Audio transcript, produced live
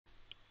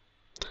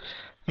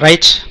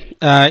Right.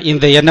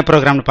 இந்த என்ன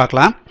ப்ரோக்ராம்னு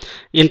பார்க்கலாம்.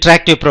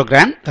 Interactive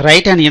program.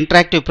 Write an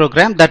interactive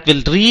program that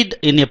will read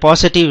in a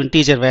positive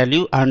integer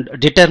value and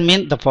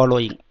determine the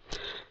following.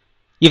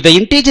 If the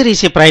integer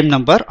is a prime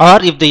number or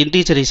if the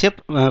integer is a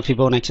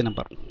Fibonacci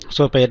number.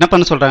 So இப்போ என்ன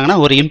பண்ண சொல்கிறாங்கன்னா,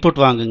 ஒரு input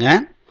வாங்குங்க.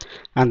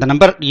 அந்த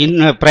number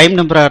prime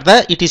நம்பராக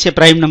இருந்தால் it is a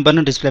prime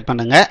நம்பர்னு டிஸ்பிளே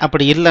பண்ணுங்க.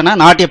 அப்படி இல்லைன்னா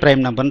நாட் ஏ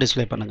ப்ரைம் நம்பர்னு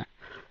டிஸ்பிளே பண்ணுங்க.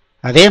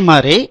 அதே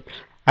மாதிரி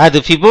அது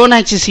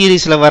ஃபிபோனாக்சி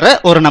சீரீஸில் வர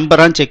ஒரு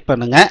நம்பரான்னு செக்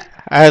பண்ணுங்க.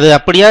 அது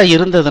அப்படியா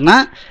இருந்ததுன்னா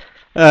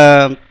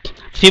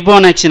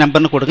Fibonacci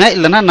நம்பர்னு கொடுங்க,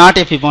 இல்லைனா நாட்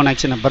ஏ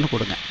Fibonacci நம்பர்னு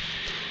கொடுங்க.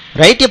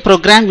 Write a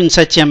program in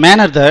such a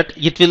manner that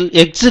it will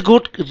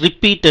execute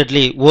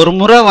repeatedly. ஒரு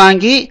முறை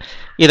வாங்கி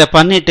இதை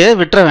பண்ணிட்டு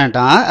விட்டுற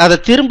வேண்டாம், அதை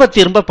திரும்ப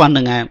திரும்ப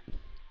பண்ணுங்க.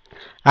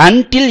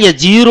 Until a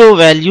zero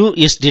value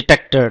is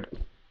detected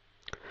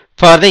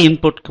for the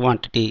input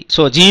quantity.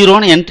 So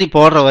ஜீரோன்னு என்ட்ரி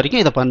போடுற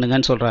வரைக்கும் இதை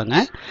பண்ணுங்கன்னு சொல்கிறாங்க.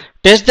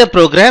 Test the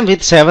program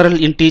with several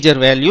integer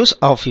values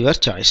of your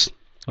choice.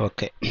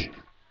 Okay.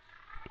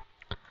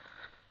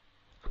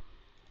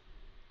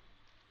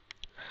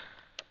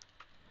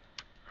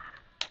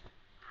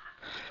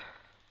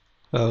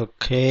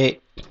 Okay.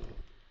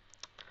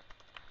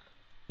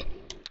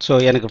 So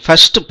எனக்கு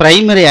ஃபர்ஸ்ட்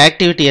பிரைமரி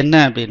ஆக்டிவிட்டி என்ன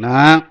அப்படின்னா,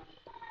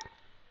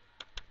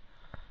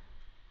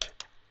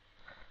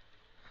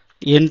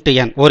 int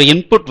n ஒரு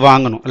இன்புட்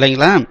வாங்கணும்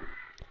இல்லைங்களா?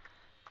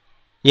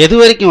 எது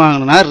வரைக்கும்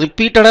வாங்கணும்னா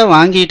ரிப்பீட்டடாக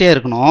வாங்கிட்டே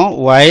இருக்கணும்.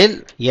 while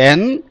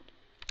n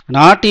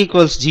நாட்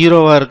ஈக்குவல்ஸ்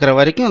 0 இருக்கிற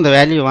வரைக்கும் இந்த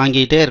வேல்யூ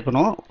வாங்கிட்டே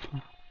இருக்கணும்,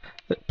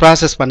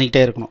 ப்ராசஸ்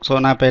பண்ணிக்கிட்டே இருக்கணும். ஸோ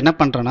நான் இப்போ என்ன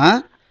பண்ணுறேன்னா,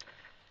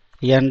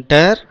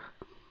 enter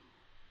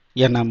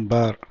a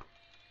number,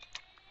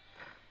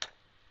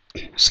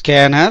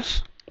 scanf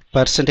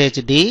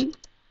 %d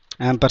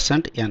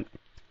 %n.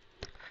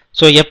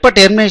 So எப்போ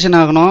டெர்மினேஷன்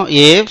ஆகணும்?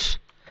 if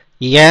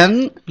n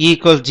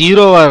ஈக்குவல்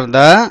 0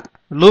 இருந்தால்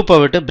லூப்பை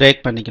விட்டு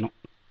பிரேக் பண்ணிக்கணும்.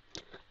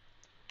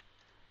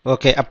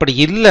 ஓகே. அப்படி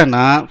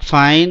இல்லைன்னா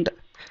find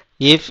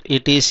if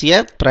it is a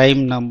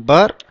prime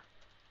number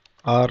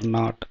or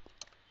not.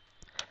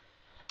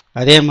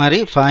 அதே மாதிரி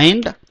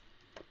find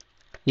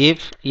if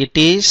it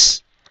is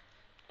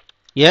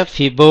a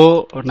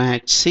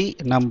Fibonacci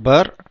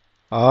number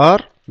or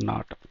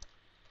not.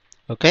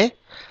 Okay.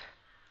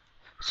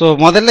 So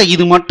முதல்ல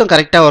இது மட்டும்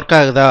கரெக்டாக ஒர்க்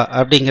ஆகுதா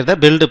அப்படிங்கிறத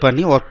பில்டு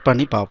பண்ணி ஒர்க்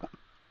பண்ணி பார்ப்போம்.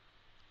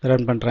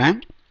 ரன் பண்ணுறேன்.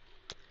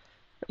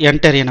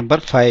 என்டர் ஏ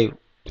நம்பர் 5,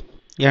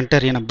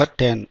 என்டர் ஏ நம்பர்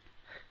 10,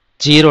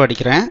 0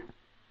 அடிக்கிறேன்,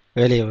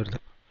 வெளியே வருது.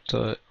 So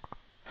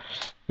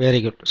very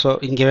good. ஸோ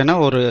இங்கே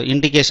வேணால் ஒரு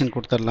இண்டிகேஷன்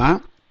கொடுத்துடலாம்,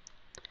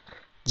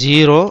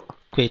 0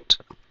 குவிட்.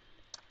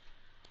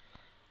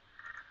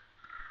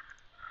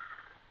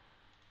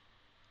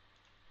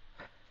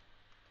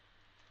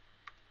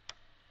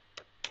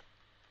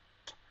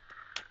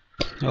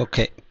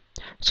 ஓகே.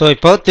 ஸோ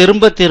இப்போ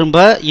திரும்ப திரும்ப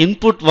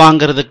இன்புட்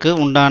வாங்கிறதுக்கு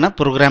உண்டான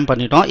ப்ரோக்ராம்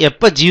பண்ணிட்டோம்.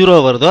 எப்போ 0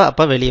 வருதோ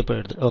அப்போ வெளியே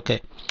போயிடுது. ஓகே.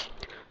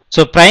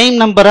 ஸோ ப்ரைம்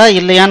நம்பரா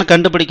இல்லையான்னு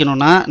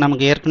கண்டுபிடிக்கணும்னா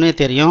நமக்கு ஏற்கனவே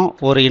தெரியும்,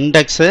 ஒரு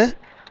இண்டெக்ஸு,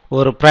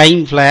 ஒரு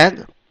ப்ரைம் ஃப்ளாக்,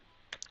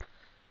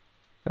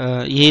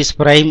 ஈஸ்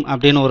ப்ரைம்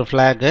அப்படின்னு ஒரு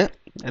ஃப்ளாகு,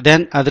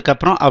 தென்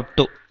அதுக்கப்புறம் அப்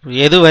டு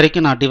எது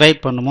வரைக்கும் நான்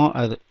டிவைட் பண்ணுமோ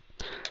அது.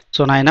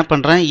 ஸோ நான் என்ன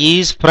பண்ணுறேன்,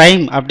 ஈஸ்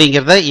ப்ரைம்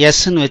அப்படிங்கிறத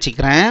எஸ்ன்னு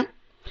வச்சுக்கிறேன்.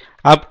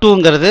 அப்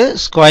டுங்கிறது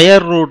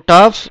ஸ்கொயர் ரூட்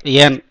ஆஃப்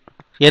என்,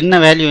 என்ன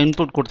வேல்யூ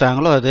இன்புட்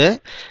கொடுத்தாங்களோ அது.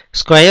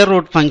 ஸ்கொயர்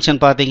ரூட் ஃபங்க்ஷன்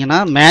பார்த்தீங்கன்னா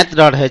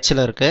math.hல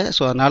இருக்குது.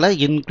 ஸோ அதனால்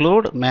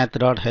இன்க்ளூட்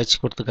math.h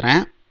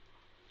கொடுத்துக்கிறேன்.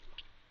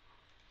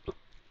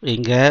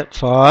 இங்கே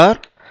for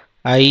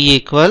i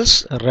equals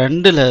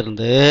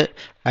 2லேருந்து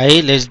i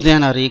less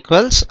than or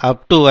equals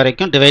up to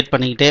வரைக்கும் டிவைட்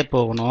பண்ணிக்கிட்டே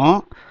போகணும்.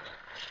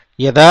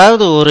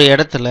 ஏதாவது ஒரு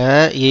இடத்துல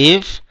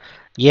if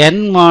n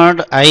mod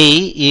i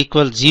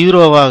equal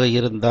 0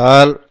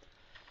 இருந்தால்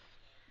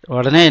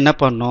உடனே என்ன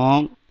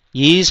பண்ணும்,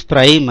 ஈஸ்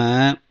ப்ரைமை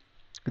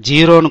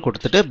 0ன்னு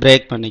கொடுத்துட்டு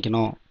பிரேக்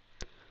பண்ணிக்கணும்.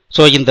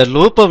 ஸோ இந்த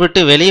லூப்பை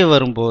விட்டு வெளியே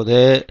வரும்போது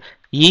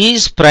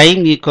ஈஸ்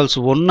ப்ரைம் ஈக்குவல்ஸ்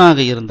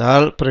 1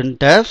 இருந்தால்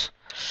printf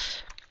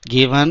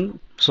given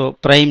so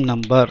prime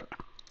number,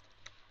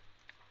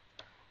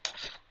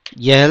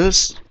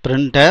 else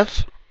printf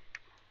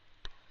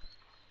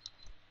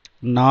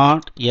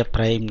not a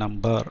prime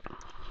number.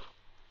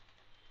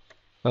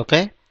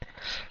 Okay.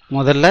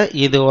 முதல்ல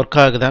இது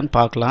ஒர்க் ஆகுதான்னு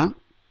பார்க்கலாம்.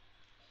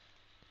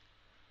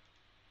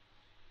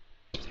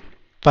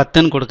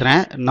 10ன்னு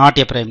கொடுக்குறேன், நாட்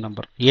ஏ ப்ரைம்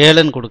நம்பர்.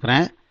 7ன்னு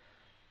கொடுக்குறேன்,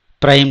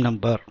 ப்ரைம்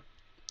நம்பர்.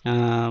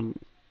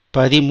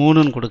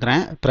 13ன்னு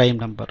கொடுக்குறேன், ப்ரைம்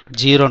நம்பர்.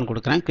 0ன்னு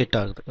கொடுக்குறேன், குவிட்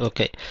ஆகுது.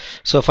 Okay.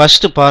 So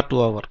first part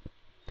over.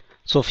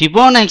 So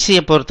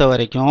ஃபிபோனாக்சியை பொறுத்த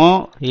வரைக்கும்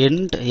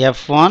int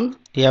f1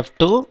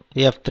 f2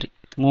 f3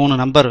 3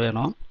 number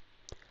வேணும்.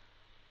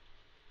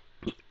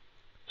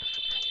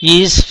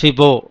 ஈஸ்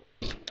ஃபிபோ,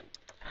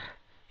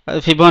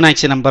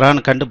 ஃபிபோனாக்சி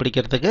நம்பரான்னு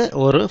கண்டுபிடிக்கிறதுக்கு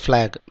ஒரு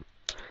ஃப்ளாக்.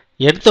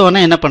 எடுத்த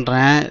உடனே என்ன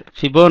பண்ணுறேன்,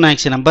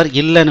 ஃபிபோனாக்சி நம்பர்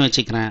இல்லைன்னு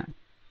வச்சுக்கிறேன்.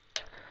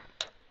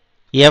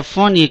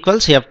 f1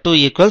 equals f2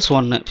 equals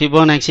 1.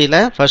 ஃபிபோனாக்சியில்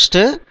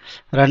first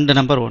 2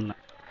 number 1.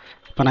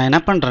 இப்போ நான்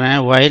என்ன பண்ணுறேன்,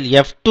 while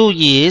f2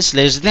 is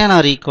less than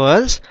or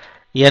equals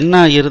என்ன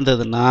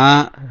இருந்ததுன்னா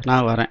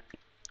நான் வரேன்.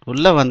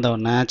 உள்ளே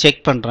வந்தவுடனே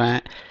செக் பண்ணுறேன்,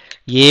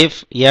 if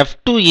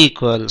f2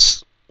 equals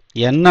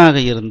n ஆக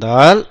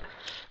இருந்தால்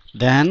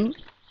then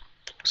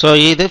ஸோ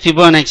இது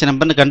ஃபிபோனாக்சி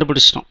நம்பர்னு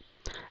கண்டுபிடிச்சிட்டோம்.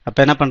 அப்போ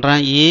என்ன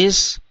பண்ணுறேன்,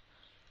 இஸ்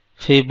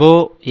ஃபிபோ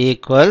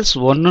ஈக்குவல்ஸ்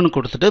 1ன்னு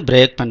கொடுத்துட்டு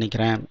பிரேக்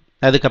பண்ணிக்கிறேன்.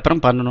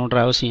 அதுக்கப்புறம் பண்ணணுன்ற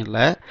அவசியம்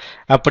இல்லை.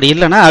 அப்படி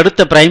இல்லைன்னா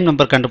அடுத்த ப்ரைம்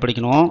நம்பர்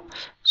கண்டுபிடிக்கணும்.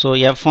 ஸோ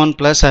f1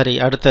 ப்ளஸ் சாரி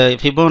அடுத்த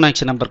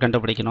ஃபிபோனாக்சி நம்பர்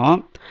கண்டுபிடிக்கணும்.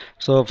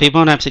 ஸோ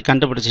ஃபிபோனாக்சி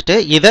கண்டுபிடிச்சிட்டு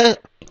இதை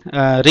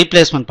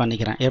ரீப்ளேஸ்மெண்ட்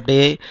பண்ணிக்கிறேன். எப்படி,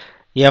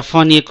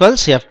 f1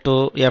 equals f2,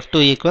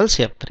 f2 equals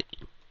f3.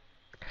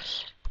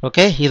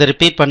 Okay, இதை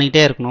ரிப்பீட்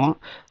பண்ணிக்கிட்டே இருக்கணும்.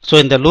 ஸோ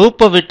இந்த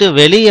லூப்பை விட்டு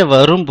வெளியே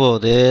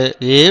வரும்போது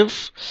இஃப்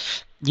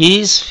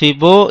இஸ்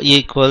ஃபிபோ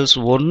ஈக்குவல்ஸ்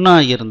 1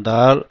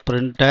 இருந்தால்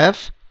printf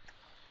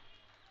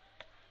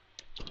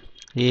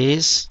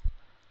is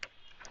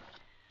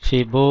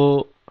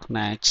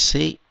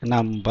ஃபிபோனாக்சி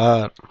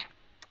number,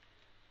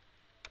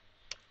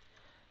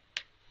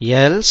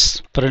 else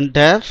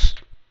printf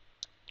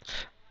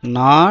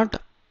not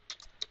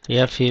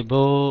a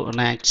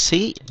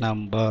Fibonacci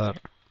number.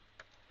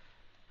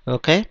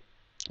 Okay,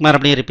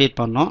 மறுபடியும் ரிப்பீட்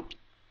பண்ணோம்.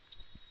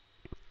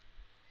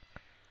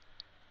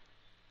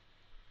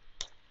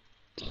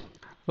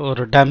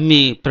 ஒரு dummy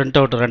print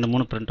out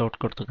 2-3 print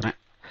out கொடுத்துக்கிறேன்.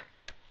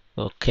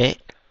 ஓகே,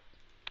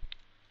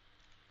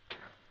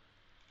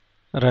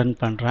 ரன்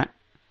பண்ணுறேன்.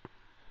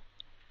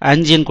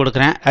 5ன்னு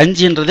கொடுக்குறேன்.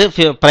 5ன்றது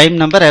prime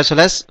number as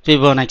well as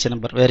ஃபிபோனாக்சி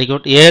number. Very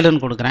good.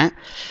 7ன்னு கொடுக்குறேன்.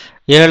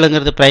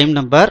 7ங்கிறது prime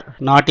number,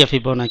 not a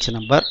ஃபிபோனாக்சி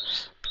number.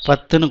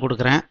 10ன்னு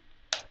கொடுக்குறேன்.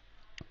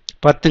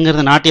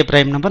 10ங்கிறது not a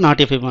prime number,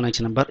 not a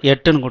ஃபிபோனாக்சி number.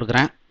 8ன்னு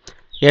கொடுக்குறேன்.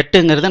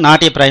 8ங்கிறது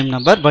not a prime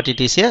number but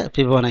it is a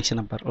ஃபிபோனாக்சி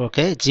number.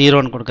 Okay,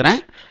 0ன்னு கொடுக்குறேன்.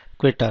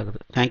 Quit ஆகுது.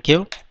 Thank you.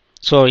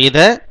 So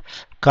இதை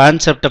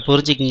கான்செப்டை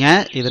புரிஞ்சுக்கிங்க.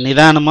 இது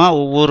நிதானமாக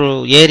ஒவ்வொரு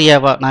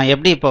ஏரியாவாக நான்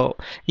எப்படி இப்போது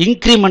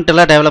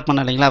இன்க்ரிமெண்டலாக டெவலப்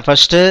பண்ண இல்லைங்களா.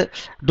 ஃபஸ்ட்டு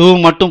டூ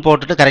மட்டும்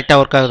போட்டுட்டு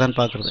கரெக்டாக ஒர்க் ஆகுதான்னு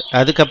பார்க்குறது.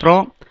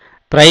 அதுக்கப்புறம்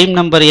ப்ரைம்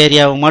நம்பர்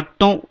ஏரியாவை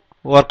மட்டும்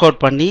ஒர்க்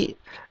அவுட் பண்ணி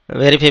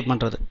வெரிஃபை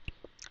பண்ணுறது.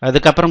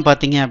 அதுக்கப்புறம்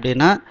பார்த்தீங்க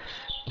அப்படின்னா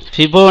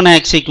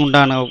ஃபிபோனாக்சிக்கு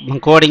உண்டான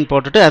கோடிங்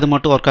போட்டுட்டு அது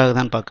மட்டும் ஒர்க்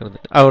ஆகுதான்னு பார்க்குறது.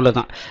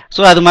 அவ்வளோதான்.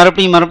 ஸோ அது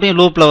மறுபடியும்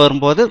லூப்பில்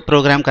வரும்போது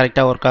ப்ரோக்ராம்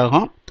கரெக்டாக ஒர்க்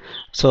ஆகும்.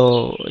 ஸோ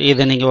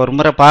இதை நீங்கள் ஒரு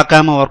முறை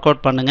பார்க்காம ஒர்க்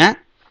அவுட் பண்ணுங்கள்.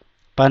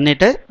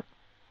 பண்ணிவிட்டு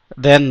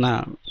தென்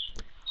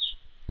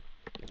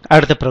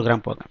அடுத்த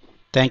ப்ரோக்ராம் போங்க.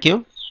 தேங்க்யூ.